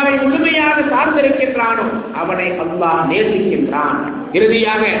 அல்லாஹ்வை முழுமையாக சார்ந்திருக்கின்றானோ அவனை அல்லாஹ் நேசிக்கின்றான்.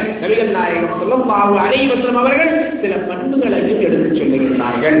 இறுதியாக நபிகள் நாயகம் ஸல்லல்லாஹு அலைஹி வஸல்லம் அவர்கள் சில பண்புகளையும் எடுத்துச்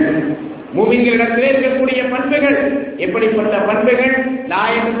சொல்லுகிறார்கள். மூமின்களிடத்திலே இருக்கக்கூடிய பண்புகள் எப்படிப்பட்ட பண்புகள்? லா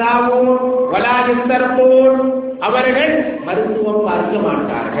யக்தாவூன் வலா யஸ்தர்கூன், அவர்கள் மருத்துவம் பார்க்க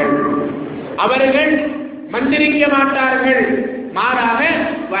மாட்டார்கள், அவர்கள் மந்திரிக்க மாட்டார்கள், மாறாக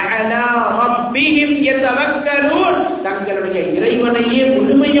வஅலா ரப்பிஹிம் யதவக்கலூன், தங்களுடைய இறைவனையே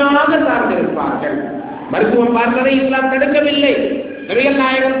முழுமையாக சார்ந்திருப்பார்கள். மருத்துவம் பார்ப்பதை இஸ்லாம் தடுக்கவில்லை. நபிகள்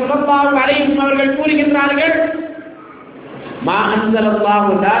நாயகம் ஸல்லல்லாஹு அலைஹி வஸல்லம் அவர்கள் கூறுகின்றார்கள், மா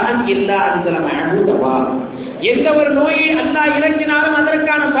அன்ஸலல்லாஹு தாஅன் இல்லா அன்ஸல மஅஹு தவா, எந்த ஒரு நோயை அல்லாஹ் இறக்கினாலும்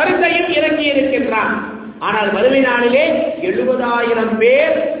அதற்கான மருந்தையும் இறக்கி இருக்கின்றான். ஆனால் மறுமை நாளிலே 70,000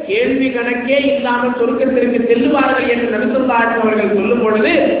 பேர் கேள்வி கணக்கே இல்லாமல் சொர்க்கத்திற்கு செல்லுவார்கள் என்று நபி ஸல்லல்லாஹு அலைஹி அவர்கள் சொல்லும்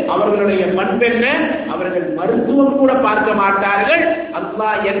பொழுது அவர்களுடைய பண்பென்ன? அவர்கள் மருத்துவம் கூட பார்க்க மாட்டார்கள்,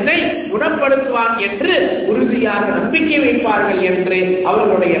 அல்லாஹ் என்னை குணப்படுத்துவான் என்று உறுதியாக நம்பிக்கை வைப்பார்கள் என்று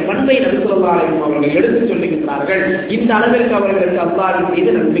அவர்களுடைய பண்பை நபி ஸல்லல்லாஹு அலைஹி அவர்கள் எடுத்துச் சொல்லுகிறார்கள். இந்த அளவிற்கு அவர்களுக்கு அல்லாஹ்வின்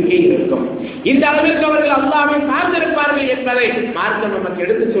மீது நம்பிக்கை இருக்கும், இந்த அளவிற்கு அவர்கள் அல்லாஹ்வை சார்ந்திருப்பார்கள் என்பதை மார்க்கம் நமக்கு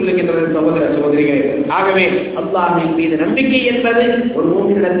எடுத்துச் சொல்லுகின்றது சகோதர சகோதரிகளே. ஆகவே அல்லாஹ்வின் மீது நம்பிக்கை என்பது ஒரு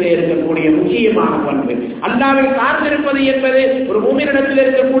மூமினிடத்தில் இருக்கக்கூடிய முக்கியமான பண்பு. அல்லாஹ்வை சார்ந்திருப்பது என்பது ஒரு மூமினிடத்தில்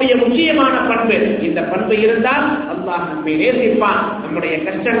இருக்கக்கூடிய முக்கியமான பண்பு. இந்த பண்பு இருந்தால் அல்லாஹ் நம்மை நேசிப்பான். நம்முடைய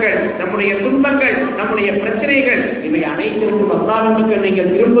கஷ்டங்கள், நம்முடைய துன்பங்கள், நம்முடைய பிரச்சனைகள் இவை அனைத்திற்கும் அல்லாஹ்வுக்கு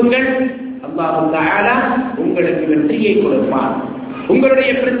நீங்கள் திரும்புங்கள், அல்லாஹ் தஆலா உங்களுக்கு வெற்றியை கொடுப்பான்,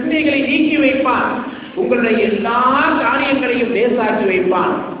 உங்களுடைய பிரச்சனைகளை நீக்கி வைப்பான், உங்களுடைய எல்லா காரியங்களையும் லேசாக்கி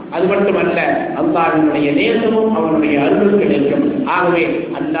வைப்பான். அது மட்டுமல்ல, அல்லாஹ்வினுடைய நேசமும் அவனுடைய அருளும் கிடைக்கும். ஆகவே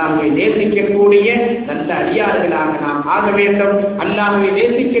அல்லாஹ்வை நேசிக்கக்கூடிய நல்ல அடியார்களாக நாம் ஆக வேண்டும். அல்லாஹ்வை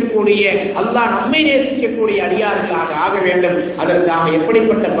நேசிக்கக்கூடிய, அல்லாஹ் நம்மை நேசிக்கக்கூடிய அடியார்களாக ஆக வேண்டும். அதற்காக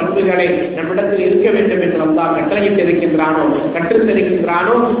எப்படிப்பட்ட பண்புகளை நம்மிடத்தில் இருக்க வேண்டும் என்று அல்லாஹ் கட்டளையிட்டிருக்கின்றானோ,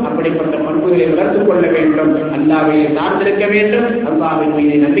 கற்றுத்தருகின்றானோ அப்படிப்பட்ட பண்புகளை வளர்த்துக் கொள்ள வேண்டும். அல்லாஹ்வை சார்ந்திருக்க வேண்டும், அல்லாஹ்வின்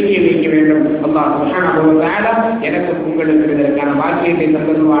மீது நம்பிக்கை வைக்க வேண்டும். அல்லாஹ் சுப்ஹானஹு வ தஆலா எனக்கு உங்களுக்கு இதற்கான வாக்கியத்தை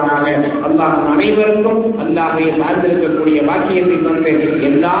தந்தருவார். அல்லாஹ் அனைவருக்கும் அல்லாஹ்வை சார்ந்திருக்கக்கூடிய வாக்கியத்தை தந்து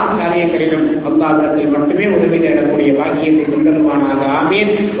எல்லா காரியங்களிலும் அல்லாஹ்விடத்தில் மட்டுமே உதவி தேடக்கூடிய வாக்கியத்தை தந்தருவானாக.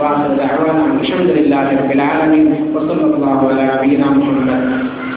 ஆமீன். வ ஆகிரு தஅவானா அல்ஹம்துலில்லாஹி ரப்பில் ஆலமீன். வ ஸல்லல்லாஹு அலா நபியினா முஹம்மத்.